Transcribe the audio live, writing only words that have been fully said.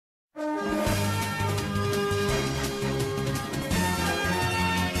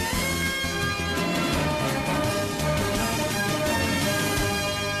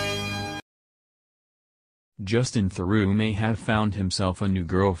Justin Theroux may have found himself a new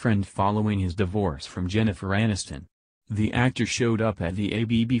girlfriend following his divorce from Jennifer Aniston. The actor showed up at the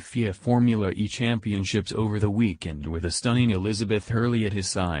ABB FIA Formula E Championships over the weekend with a stunning Elizabeth Hurley at his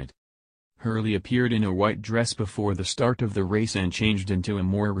side. Hurley appeared in a white dress before the start of the race and changed into a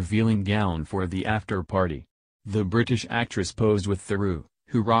more revealing gown for the after-party. The British actress posed with Theroux,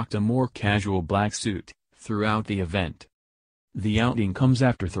 who rocked a more casual black suit, throughout the event. The outing comes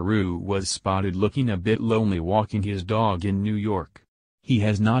after Theroux was spotted looking a bit lonely walking his dog in New York. He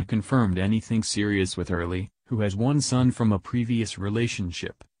has not confirmed anything serious with Hurley, who has one son from a previous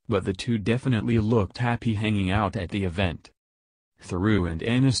relationship, but the two definitely looked happy hanging out at the event. Theroux and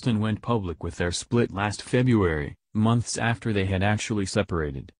Aniston went public with their split last February, months after they had actually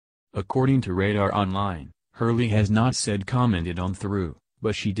separated. According to Radar Online, Hurley has not commented on Theroux,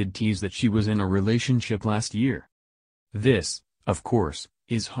 but she did tease that she was in a relationship last year. This, of course,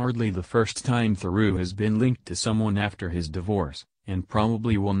 is hardly the first time Theroux has been linked to someone after his divorce, and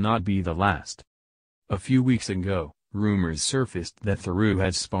probably will not be the last. A few weeks ago, rumors surfaced that Theroux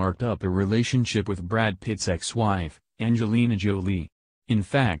had sparked up a relationship with Brad Pitt's ex-wife, Angelina Jolie. In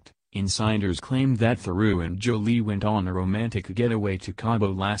fact, insiders claimed that Theroux and Jolie went on a romantic getaway to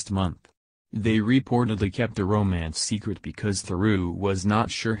Cabo last month. They reportedly kept the romance secret because Theroux was not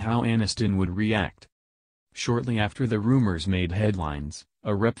sure how Aniston would react. Shortly after the rumors made headlines,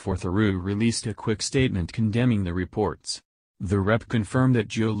 a rep for Theroux released a quick statement condemning the reports. The rep confirmed that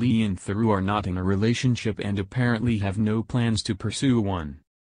Jolie and Theroux are not in a relationship and apparently have no plans to pursue one.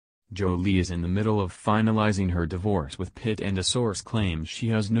 Jolie is in the middle of finalizing her divorce with Pitt and a source claims she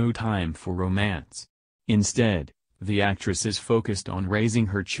has no time for romance. Instead, the actress is focused on raising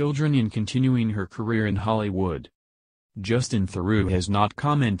her children and continuing her career in Hollywood. Justin Theroux has not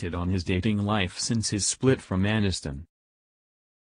commented on his dating life since his split from Aniston.